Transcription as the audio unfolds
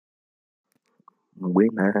Mgbe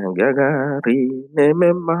na-agagharị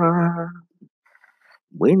na-eme mma,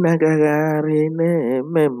 mgbe na-agagharị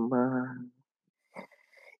na-eme mma,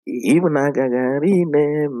 ị na-agagharị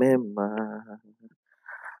na-eme mma,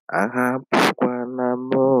 ahapụkwana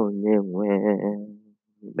m Onyenwe.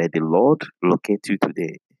 May the Lord locate you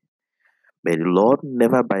today. May the Lord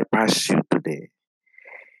never bypass you today.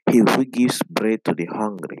 He who gives bread to the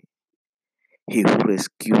hungry, He who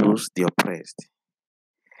rescues the oppressed.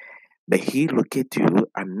 May He locate you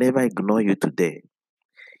and never ignore you today.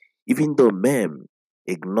 Even though men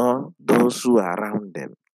ignore those who are around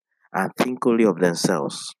them and think only of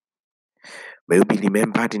themselves, may you be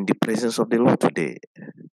remembered in the presence of the Lord today.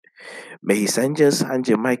 May His angels,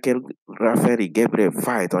 Angel Michael, Raphael, Gabriel,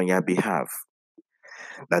 fight on your behalf.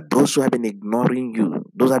 That those who have been ignoring you,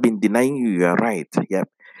 those who have been denying you are right,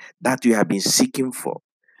 that you have been seeking for,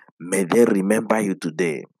 may they remember you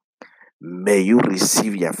today. May you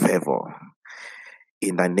receive your favor.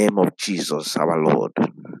 In the name of Jesus, our Lord.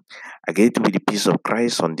 I get to be the peace of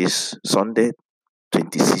Christ on this Sunday,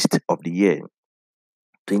 26th of the year,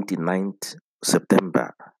 29th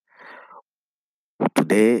September.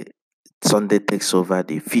 Today, Sunday takes over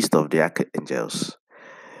the Feast of the Archangels.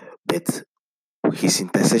 But His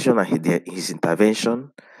intercession and His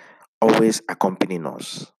intervention always accompanying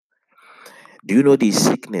us. Do you know the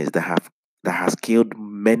sickness that has killed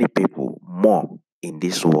many people more in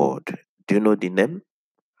this world? Do you know the name?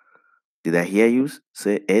 Did I hear you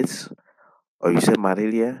say AIDS or you say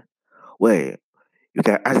malaria? Well, you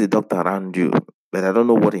can ask the doctor around you, but I don't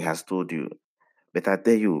know what he has told you. But I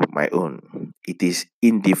tell you my own. It is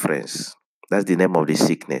indifference. That's the name of the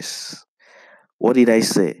sickness. What did I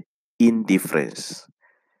say? Indifference.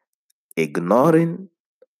 Ignoring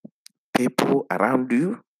people around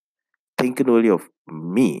you, thinking only of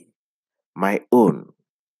me, my own,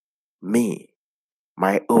 me,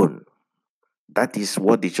 my own. That is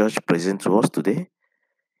what the church presents to us today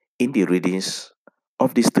in the readings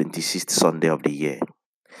of this 26th Sunday of the year.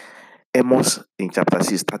 Amos in chapter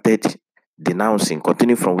 6 started denouncing,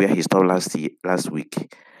 continuing from where he stopped last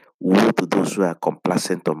week. Woe to those who are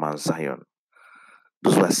complacent on Mount Zion,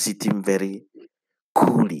 those who are sitting very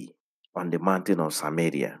coolly on the mountain of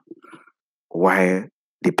Samaria, while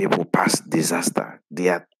the people pass disaster. They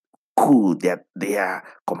are cool, they are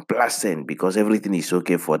complacent because everything is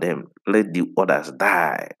okay for them. Let the others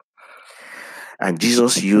die. And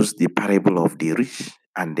Jesus used the parable of the rich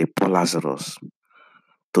and the poor Lazarus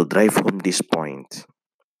to drive home this point.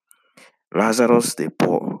 Lazarus the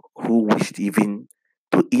poor, who wished even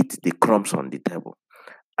to eat the crumbs on the table,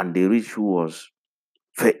 and the rich who was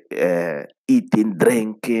eating,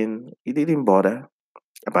 drinking, he didn't bother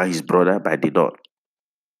about his brother by the door.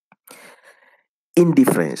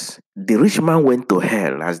 Indifference. The rich man went to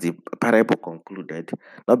hell, as the parable concluded,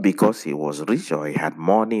 not because he was rich or he had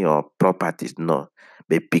money or properties, no,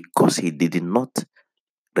 but because he did not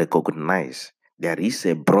recognize there is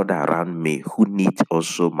a brother around me who needs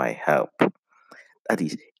also my help. That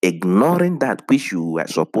is, ignoring that which you were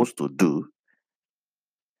supposed to do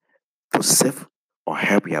to save or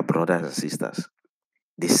help your brothers and sisters.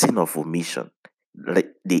 The sin of omission,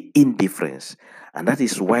 the indifference. And that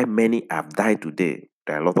is why many have died today.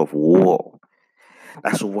 There are a lot of war.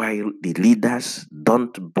 That's why the leaders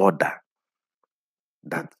don't bother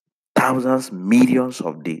that thousands, millions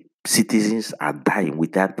of the citizens are dying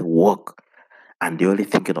without work, and they're only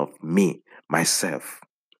thinking of me, myself.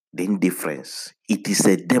 The indifference. It is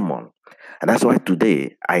a demon. And that's why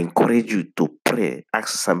today I encourage you to pray, ask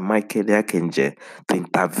Saint Michael the Archangel to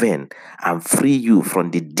intervene and free you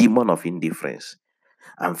from the demon of indifference,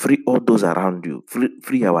 and free all those around you,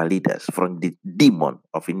 free our leaders from the demon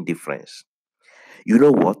of indifference. You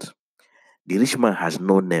know what? The rich man has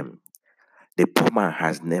no name. The poor man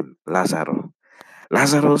has name, Lazarus.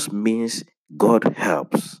 Lazarus means God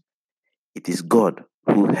helps. It is God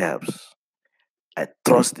who helps. I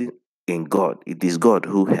trust in God. It is God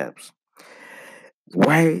who helps.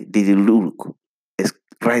 Why did it look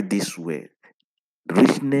right this way?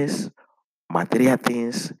 Richness, material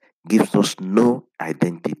things gives us no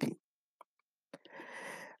identity.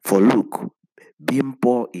 For look, being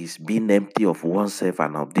poor is being empty of oneself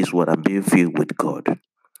and of this world and being filled with God.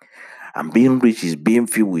 And being rich is being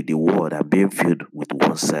filled with the world and being filled with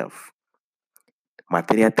oneself.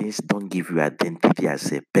 Material things don't give you identity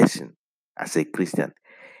as a person, as a Christian.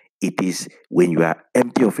 It is when you are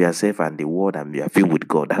empty of yourself and the world and you are filled with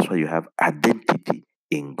God. That's why you have identity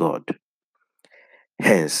in God.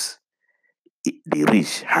 Hence, the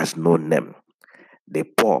rich has no name. The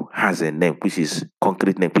poor has a name, which is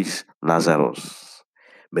concrete name, which is Lazarus.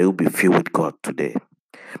 May you be filled with God today.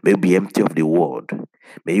 May you be empty of the world.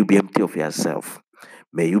 May you be empty of yourself.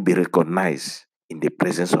 May you be recognized in the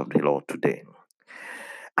presence of the Lord today.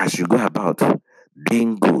 As you go about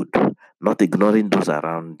doing good, not ignoring those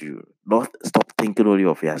around you, not stop thinking only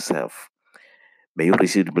of yourself. May you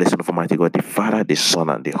receive the blessing of Almighty God, the Father, the Son,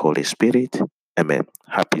 and the Holy Spirit. Amen.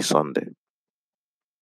 Happy Sunday.